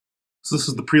So this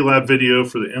is the pre-lab video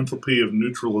for the Enthalpy of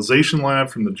Neutralization lab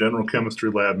from the General Chemistry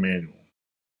Lab Manual.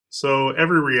 So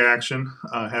every reaction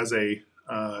has a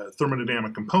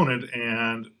thermodynamic component,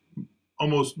 and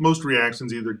most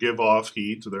reactions either give off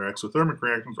heat, so they're exothermic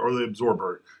reactions, or they absorb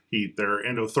heat, they're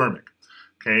endothermic.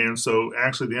 Okay, and so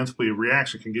actually the enthalpy of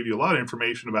reaction can give you a lot of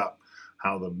information about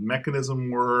how the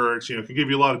mechanism works. It can give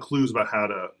you a lot of clues about how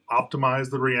to optimize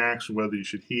the reaction, whether you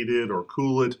should heat it or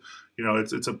cool it.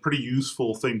 It's a pretty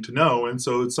useful thing to know, and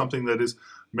so it's something that is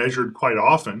measured quite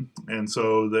often. And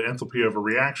so the enthalpy of a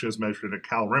reaction is measured in a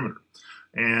calorimeter.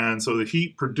 And so the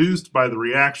heat produced by the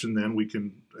reaction, then we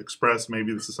can express,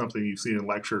 maybe this is something you've seen in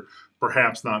lecture,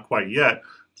 perhaps not quite yet.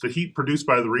 The heat produced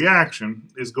by the reaction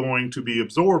is going to be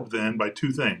absorbed then by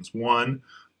two things. One,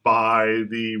 by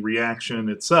the reaction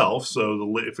itself.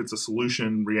 So if it's a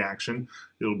solution reaction,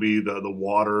 it'll be the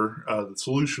water. The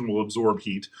solution will absorb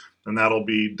heat, and that'll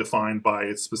be defined by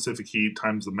its specific heat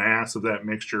times the mass of that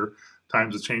mixture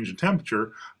times the change in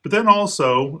temperature. But then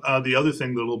also the other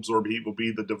thing that will absorb heat will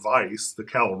be the device, the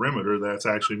calorimeter, that's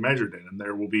actually measured in. And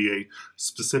there will be a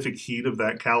specific heat of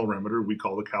that calorimeter we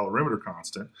call the calorimeter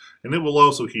constant, and it will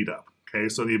also heat up. Okay,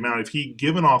 so the amount of heat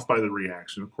given off by the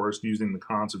reaction, of course, using the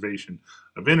conservation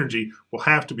of energy, will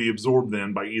have to be absorbed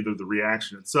then by either the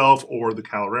reaction itself or the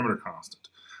calorimeter constant.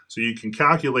 So you can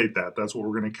calculate that. That's what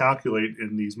we're going to calculate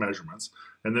in these measurements.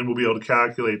 And then we'll be able to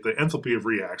calculate the enthalpy of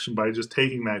reaction by just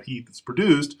taking that heat that's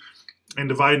produced and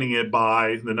dividing it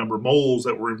by the number of moles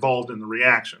that were involved in the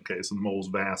reaction. Okay, so the moles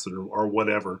of acid or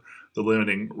whatever the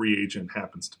limiting reagent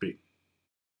happens to be.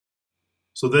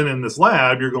 So then in this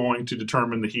lab, you're going to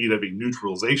determine the heat of a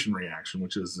neutralization reaction,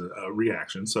 which is a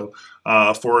reaction. So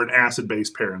for an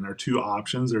acid-base pair, and there are two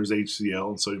options. There's HCl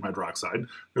and sodium hydroxide.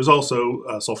 There's also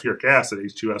sulfuric acid,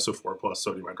 H2SO4 plus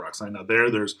sodium hydroxide. Now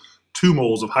there's 2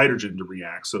 moles of hydrogen to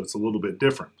react, so it's a little bit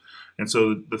different. And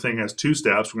so the thing has 2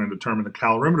 steps. We're going to determine the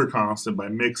calorimeter constant by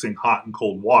mixing hot and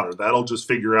cold water. That'll just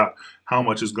figure out how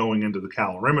much is going into the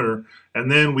calorimeter.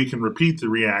 And then we can repeat the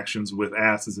reactions with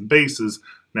acids and bases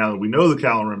now that we know the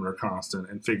calorimeter constant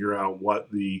and figure out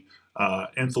what the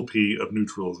enthalpy of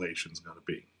neutralization is going to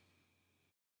be.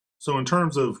 So in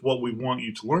terms of what we want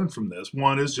you to learn from this,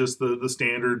 one is just the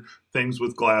standard things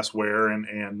with glassware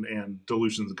and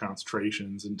dilutions and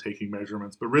concentrations and taking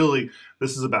measurements. But really,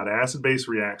 this is about acid-base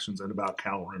reactions and about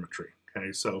calorimetry.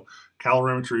 Okay, so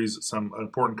calorimetry is some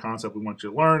important concept we want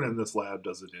you to learn, and this lab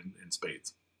does it in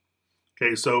spades.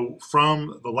 Okay, so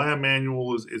from the lab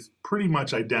manual is pretty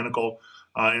much identical.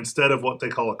 Instead of what they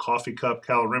call a coffee cup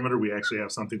calorimeter, we actually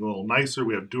have something a little nicer.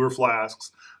 We have dewar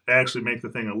flasks. They actually make the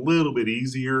thing a little bit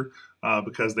easier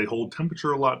because they hold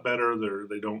temperature a lot better.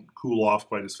 They don't cool off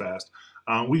quite as fast.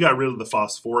 We got rid of the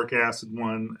phosphoric acid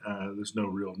one. There's no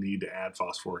real need to add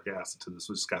phosphoric acid to this.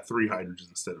 We just got 3 hydrogens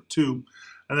instead of 2.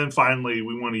 And then finally,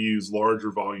 we want to use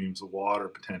larger volumes of water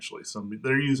potentially. So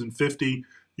they're using 50.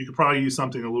 You could probably use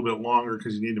something a little bit longer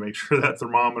because you need to make sure that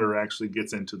thermometer actually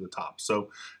gets into the top.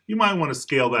 So you might want to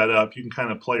scale that up. You can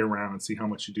kind of play around and see how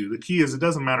much you do. The key is it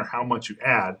doesn't matter how much you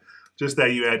add, just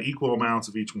that you add equal amounts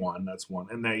of each one. That's one.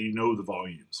 And that you know the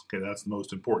volumes. Okay, that's the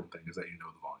most important thing, is that you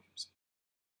know the volumes.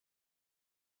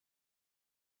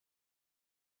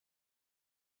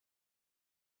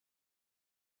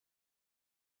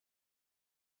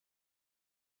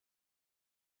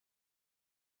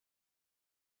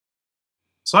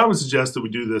 So I would suggest that we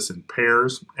do this in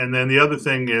pairs. And then the other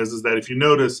thing is that if you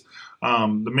notice,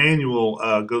 the manual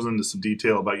goes into some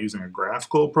detail about using a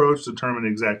graphical approach to determine the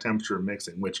exact temperature of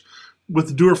mixing, which with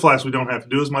the dewar flask we don't have to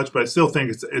do as much, but I still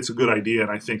think it's a good idea,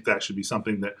 and I think that should be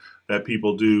something that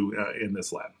people do in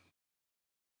this lab.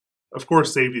 Of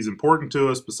course, safety is important to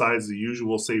us. Besides the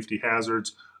usual safety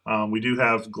hazards, we do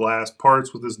have glass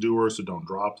parts with this dewar, so don't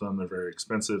drop them. They're very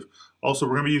expensive. Also,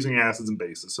 we're going to be using acids and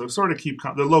bases, so sort of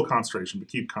they're low concentration, but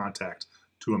keep contact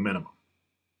to a minimum.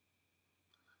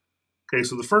 Okay,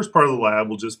 so the first part of the lab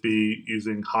will just be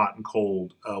using hot and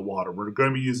cold water. We're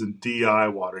going to be using DI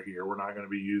water here. We're not going to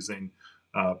be using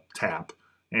tap.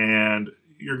 And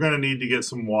you're going to need to get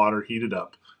some water heated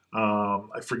up.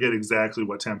 I forget exactly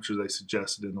what temperature they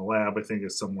suggested in the lab. I think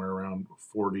it's somewhere around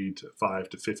 45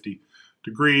 to 50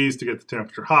 degrees to get the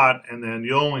temperature hot, and then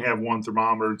you'll only have 1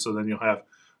 thermometer, so then you'll have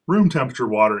room temperature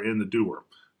water in the dewar.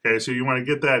 Okay, so you want to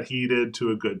get that heated to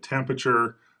a good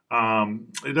temperature.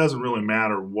 It doesn't really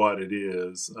matter what it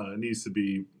is. It needs to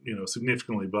be,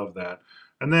 significantly above that.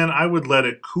 And then I would let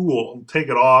it cool, take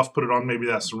it off, put it on maybe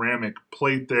that ceramic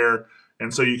plate there,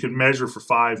 and so you can measure for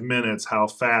 5 minutes how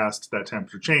fast that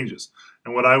temperature changes.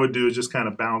 And what I would do is just kind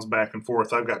of bounce back and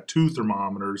forth. I've got 2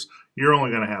 thermometers. You're only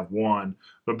going to have 1.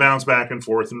 But bounce back and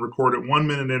forth and record at 1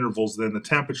 minute intervals then the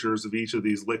temperatures of each of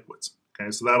these liquids.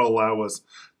 Okay, so that'll allow us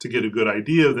to get a good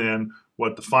idea then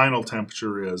what the final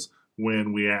temperature is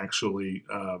when we actually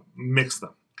mix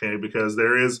them. Okay, because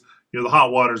there is, the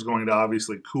hot water is going to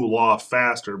obviously cool off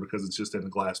faster because it's just in a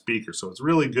glass beaker. So it's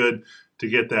really good to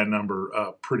get that number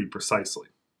pretty precisely.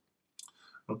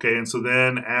 Okay, and so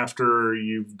then after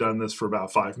you've done this for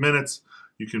about 5 minutes,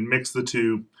 you can mix the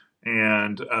two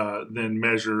and then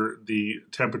measure the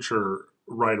temperature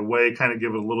right away, kind of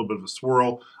give it a little bit of a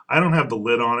swirl. I don't have the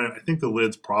lid on it. I think the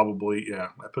lid's probably, yeah,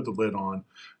 I put the lid on,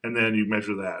 and then you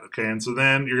measure that, okay? And so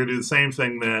then you're going to do the same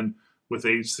thing then with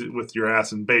your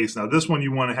acid and base. Now this one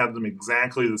you want to have them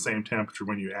exactly the same temperature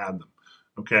when you add them,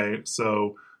 okay?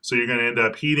 So you're going to end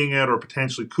up heating it or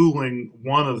potentially cooling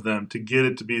one of them to get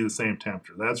it to be the same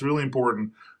temperature. That's really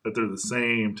important that they're the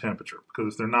same temperature,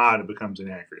 because if they're not, it becomes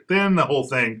inaccurate. Then the whole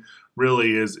thing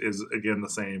really is again the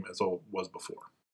same as it was before.